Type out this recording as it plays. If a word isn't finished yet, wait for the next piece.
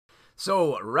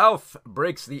So, Ralph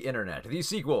Breaks the Internet, the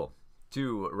sequel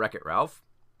to Wreck-It Ralph.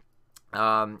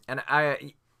 And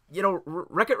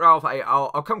Wreck-It Ralph,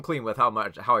 I'll come clean with how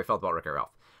I felt about Wreck-It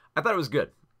Ralph. I thought it was good.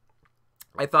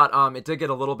 I thought it did get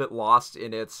a little bit lost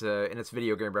in its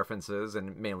video game references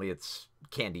and mainly its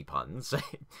candy puns.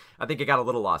 I think it got a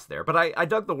little lost there, but I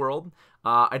dug the world,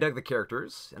 I dug the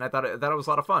characters, and I thought it was a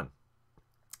lot of fun.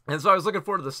 And so I was looking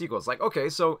forward to the sequel. It's like, okay,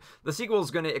 so the sequel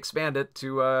is going to expand it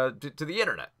to the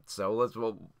internet.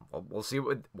 So we'll see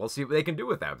what they can do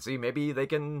with that. See, maybe they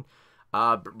can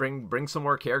bring some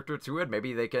more character to it.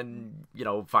 Maybe they can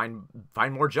find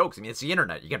more jokes. I mean, it's the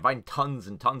internet. You can find tons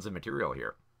and tons of material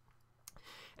here.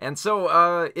 And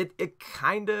so it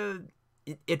kind of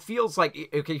feels like,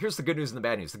 okay, here's the good news and the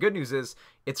bad news. The good news is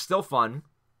it's still fun.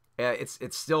 It's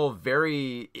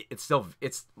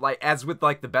like, as with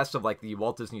like the best of like the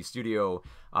Walt Disney Studio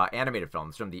animated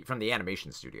films from the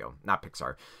animation studio, not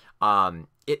Pixar.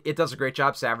 It does a great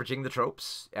job savaging the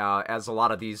tropes, as a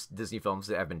lot of these Disney films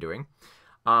have been doing.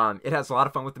 It has a lot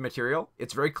of fun with the material.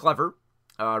 It's very clever.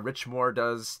 Rich Moore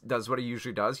does what he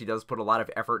usually does. He does put a lot of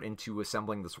effort into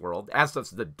assembling this world, as does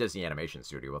the Disney Animation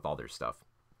Studio with all their stuff.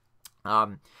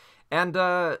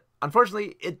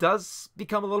 Unfortunately, it does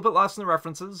become a little bit lost in the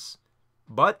references,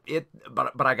 but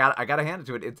I gotta hand it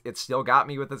to it. It still got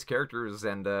me with its characters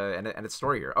and its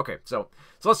story here. Okay, so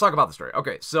let's talk about the story.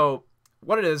 Okay, so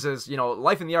what it is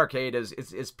life in the arcade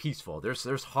is peaceful.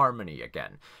 There's harmony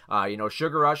again.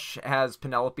 Sugar Rush has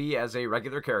Penelope as a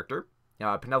regular character.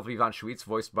 Penelope von Schweetz,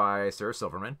 voiced by Sarah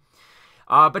Silverman.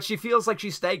 But she feels like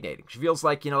she's stagnating. She feels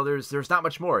like, there's not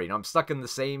much more. I'm stuck in the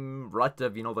same rut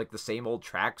of, like the same old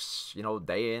tracks,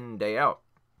 day in, day out.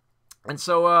 And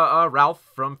so Ralph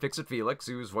from Fix-It Felix,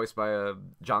 who's voiced by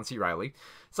John C. Reilly,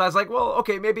 so I was like, well,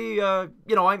 okay, maybe,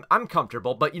 I'm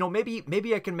comfortable, but,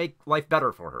 maybe I can make life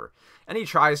better for her. And he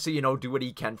tries to, do what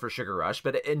he can for Sugar Rush,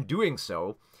 but in doing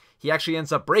so, he actually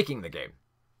ends up breaking the game.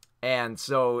 And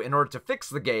so in order to fix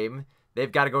the game,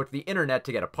 they've got to go to the internet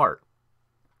to get a part.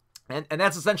 And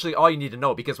that's essentially all you need to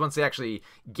know, because once they actually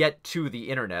get to the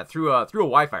internet through a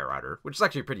Wi-Fi router, which is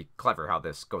actually pretty clever how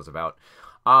this goes about,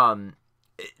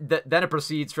 then it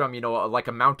proceeds from, like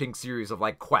a mounting series of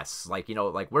like quests, like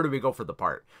where do we go for the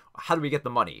part? How do we get the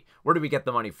money? Where do we get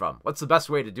the money from? What's the best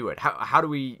way to do it? How do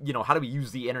we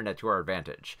use the internet to our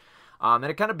advantage? And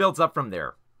it kind of builds up from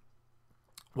there.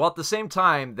 Well, at the same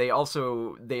time, they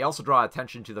also draw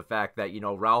attention to the fact that,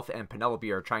 Ralph and Penelope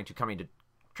are trying to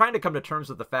come to terms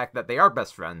with the fact that they are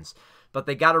best friends, but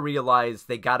they gotta realize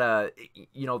they gotta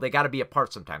be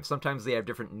apart sometimes. Sometimes they have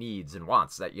different needs and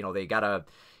wants that, they gotta,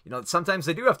 sometimes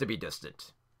they do have to be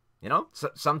distant.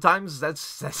 Sometimes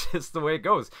that's just the way it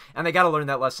goes. And they gotta learn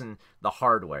that lesson the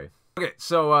hard way. Okay,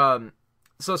 so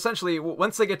essentially,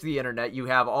 once they get to the internet, you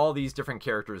have all these different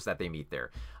characters that they meet there.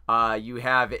 You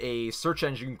have a search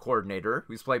engine coordinator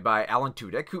who's played by Alan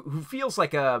Tudyk, who feels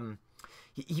like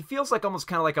he feels like almost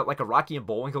kind of like a Rocky and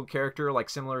Bullwinkle character, like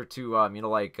similar to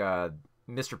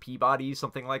Mr. Peabody,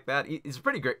 something like that. He's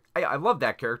pretty great. I love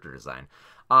that character design.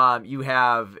 You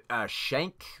have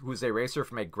Shank, who's a racer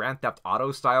from a Grand Theft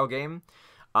Auto style game,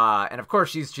 and of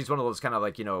course she's one of those kind of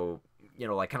like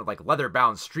like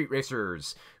leather-bound street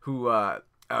racers who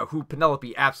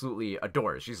Penelope absolutely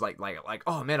adores. She's like,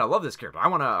 oh man, I love this character. I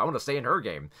wanna stay in her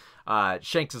game.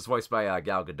 Shanks is voiced by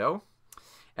Gal Gadot.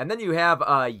 And then you have,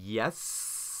 yes,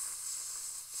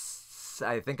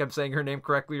 I think I'm saying her name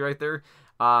correctly right there.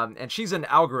 And she's an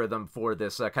algorithm for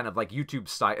this kind of like YouTube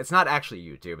style. It's not actually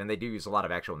YouTube, and they do use a lot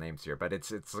of actual names here, but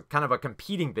it's kind of a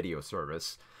competing video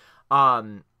service.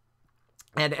 And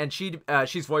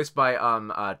she's voiced by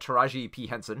Taraji P.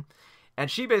 Henson. And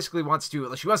she basically wants to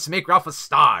make Ralph a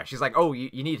star. She's like, oh,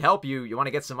 you need help? You want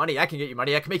to get some money? I can get you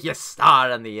money. I can make you a star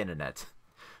on the internet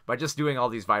by just doing all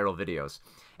these viral videos.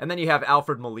 And then you have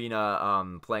Alfred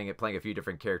Molina playing a few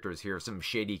different characters here, some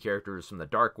shady characters from the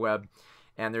dark web,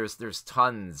 and there's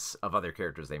tons of other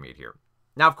characters they made here.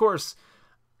 Now, of course,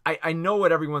 I know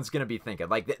what everyone's going to be thinking.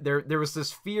 Like, there was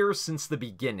this fear since the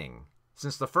beginning,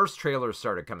 since the first trailer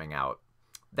started coming out,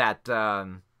 that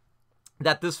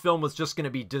this film was just going to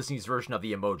be Disney's version of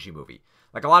the Emoji Movie.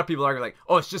 Like, a lot of people are like,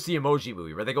 oh, it's just the Emoji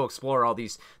Movie, where they go explore all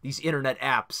these internet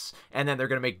apps, and then they're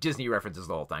going to make Disney references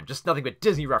the whole time. Just nothing but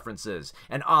Disney references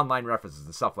and online references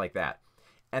and stuff like that.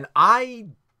 And I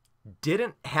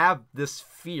didn't have this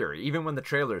fear, even when the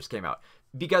trailers came out.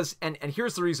 Because, and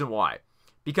here's the reason why.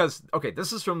 Because, okay,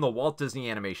 this is from the Walt Disney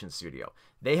Animation Studio.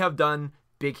 They have done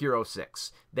Big Hero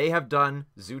 6. They have done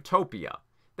Zootopia.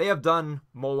 They have done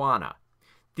Moana.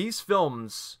 These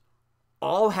films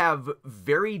all have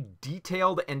very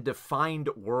detailed and defined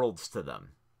worlds to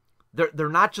them. They're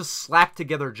not just slapped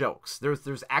together jokes.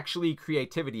 There's actually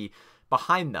creativity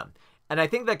behind them, and I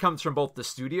think that comes from both the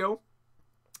studio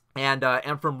and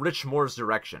from Rich Moore's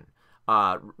direction.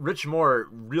 Rich Moore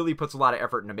really puts a lot of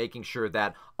effort into making sure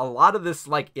that a lot of this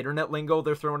like internet lingo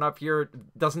they're throwing up here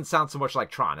doesn't sound so much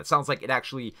like Tron. It sounds like it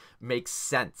actually makes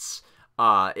sense.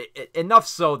 Enough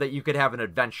so that you could have an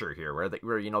adventure here where they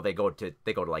go to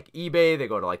like eBay, they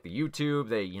go to like the YouTube,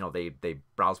 they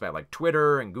browse by like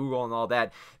Twitter and Google and all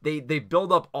that. They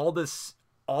build up all these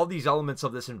elements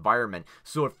of this environment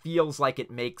so it feels like it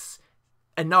makes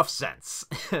enough sense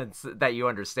that you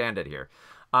understand it here.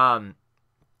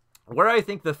 Where I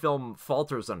think the film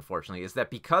falters, unfortunately, is that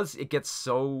because it gets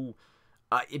so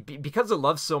because it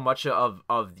loves so much of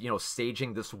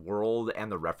staging this world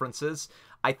and the references,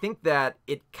 I think that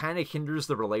it kind of hinders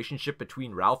the relationship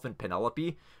between Ralph and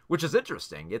Penelope, which is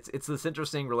interesting. It's this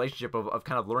interesting relationship of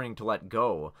kind of learning to let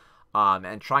go,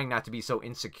 and trying not to be so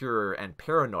insecure and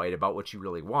paranoid about what you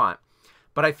really want.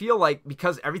 But I feel like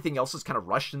because everything else is kind of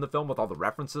rushed in the film with all the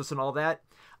references and all that,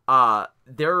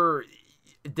 their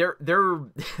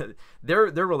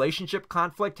relationship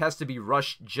conflict has to be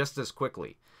rushed just as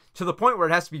quickly, to the point where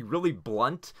it has to be really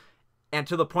blunt, and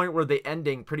to the point where the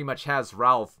ending pretty much has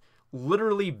Ralph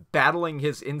literally battling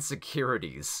his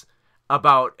insecurities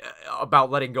about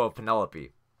letting go of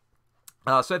Penelope.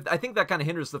 So I think that kind of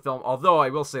hinders the film, although I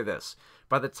will say this.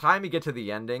 By the time you get to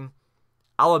the ending,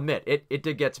 I'll admit, it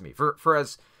did get to me. For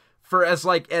as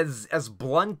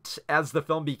blunt as the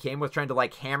film became with trying to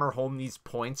like hammer home these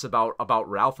points about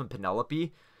Ralph and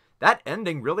Penelope, that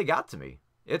ending really got to me.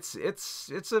 It's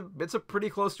a pretty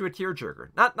close to a tearjerker.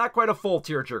 Not quite a full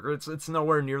tearjerker. It's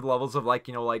nowhere near the levels of like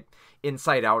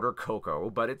Inside Out or Coco,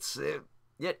 but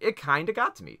it kind of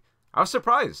got to me. I was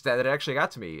surprised that it actually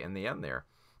got to me in the end there.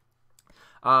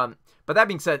 But that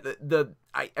being said,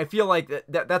 I feel like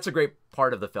that's a great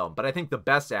part of the film. But I think the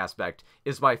best aspect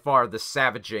is by far the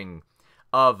savaging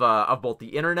of both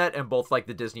the internet and both like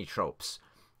the Disney tropes.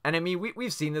 And I mean,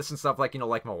 we've seen this and stuff like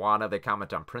like Moana. They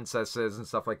comment on princesses and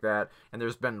stuff like that. And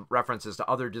there's been references to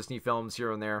other Disney films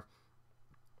here and there.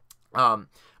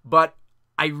 But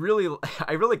I really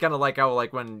kind of like how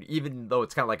like when, even though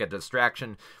it's kind of like a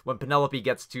distraction, when Penelope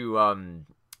gets to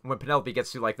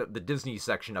like the Disney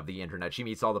section of the internet, she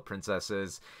meets all the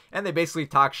princesses, and they basically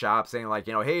talk shop, saying like,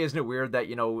 hey, isn't it weird that,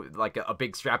 like a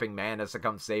big strapping man has to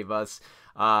come save us?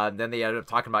 Then they ended up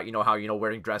talking about, how,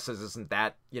 wearing dresses isn't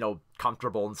that,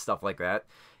 comfortable and stuff like that.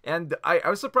 And I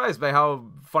was surprised by how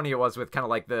funny it was with kind of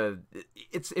like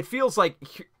it feels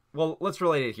like, well, let's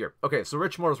relate it here. Okay, so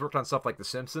Rich Moore has worked on stuff like The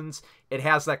Simpsons. It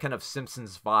has that kind of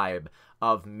Simpsons vibe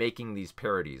of making these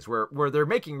parodies where they're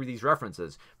making these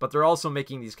references, but they're also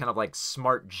making these kind of like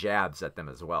smart jabs at them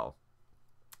as well.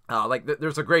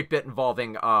 There's a great bit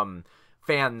involving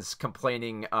fans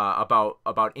complaining about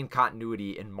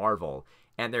incontinuity in Marvel,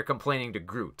 and they're complaining to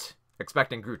Groot,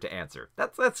 expecting Groot to answer.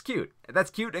 That's cute.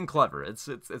 That's cute and clever. It's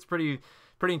pretty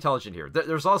intelligent here.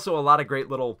 There's also a lot of great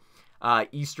little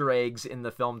Easter eggs in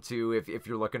the film too, if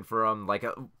you're looking for them. Like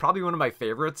probably one of my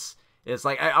favorites is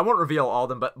like, I won't reveal all of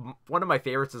them, but one of my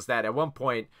favorites is that at one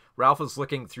point Ralph is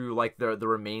looking through like the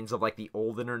remains of like the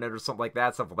old internet or something like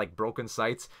that, stuff like broken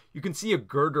sites. You can see a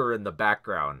girder in the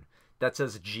background that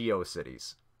says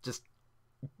GeoCities. Just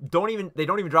they don't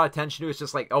even draw attention to it. It's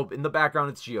just like, oh, in the background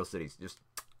it's GeoCities. Just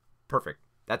perfect.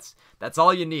 That's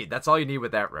all you need. That's all you need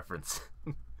with that reference.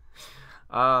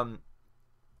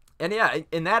 And yeah,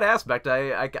 in that aspect,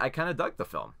 I kind of dug the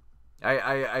film.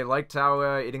 I liked how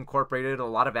it incorporated a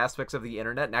lot of aspects of the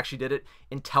internet and actually did it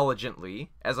intelligently,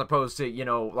 as opposed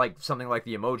to, like something like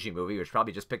the Emoji Movie, which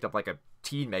probably just picked up like a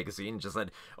teen magazine and just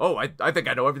said, oh, I think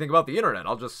I know everything about the internet.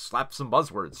 I'll just slap some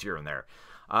buzzwords here and there.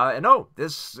 And no,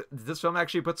 this film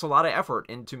actually puts a lot of effort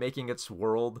into making its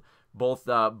world both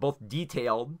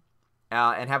detailed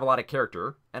and have a lot of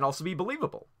character and also be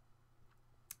believable.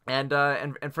 And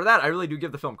for that, I really do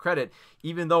give the film credit,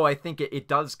 even though I think it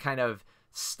does kind of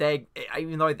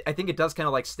I think it does kind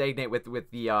of like stagnate with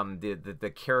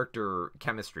the character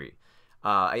chemistry.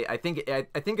 I think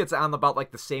it's on about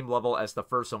like the same level as the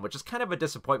first one, which is kind of a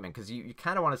disappointment because you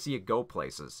kind of want to see it go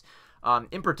places.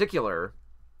 In particular,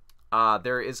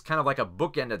 there is kind of like a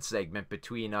bookended segment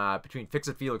between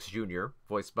Fix-It Felix Jr.,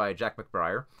 voiced by Jack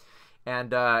McBrayer,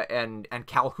 and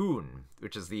Calhoun,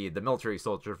 which is the military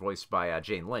soldier voiced by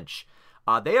Jane Lynch.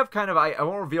 They have kind of, I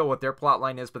won't reveal what their plot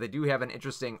line is, but they do have an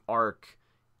interesting arc.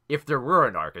 If there were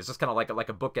an arc, it's just kind of like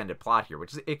a bookended plot here,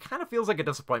 which is, it kind of feels like a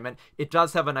disappointment. It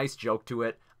does have a nice joke to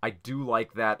it. I do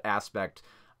like that aspect.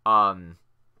 I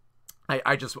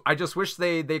just wish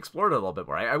they explored it a little bit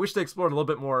more. I wish they explored a little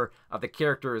bit more of the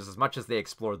characters as much as they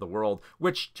explored the world,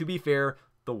 which, to be fair,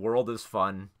 The world is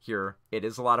fun here. It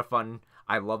is a lot of fun.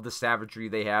 I love the savagery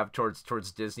they have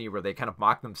towards Disney, where they kind of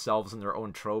mock themselves and their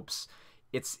own tropes.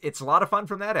 It's a lot of fun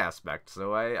from that aspect.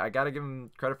 So I gotta give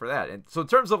them credit for that. And so in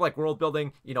terms of like world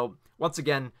building, you know, once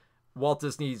again, the Walt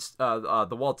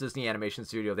Disney Animation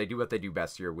Studio, they do what they do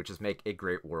best here, which is make a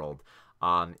great world.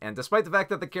 And despite the fact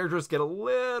that the characters get a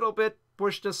little bit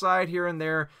pushed aside here and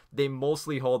there, they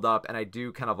mostly hold up, and I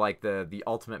do kind of like the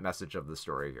ultimate message of the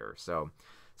story here. So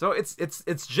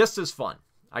it's just as fun.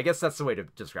 I guess that's the way to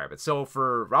describe it. So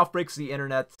for Ralph Breaks the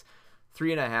Internet,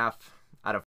 3.5 out of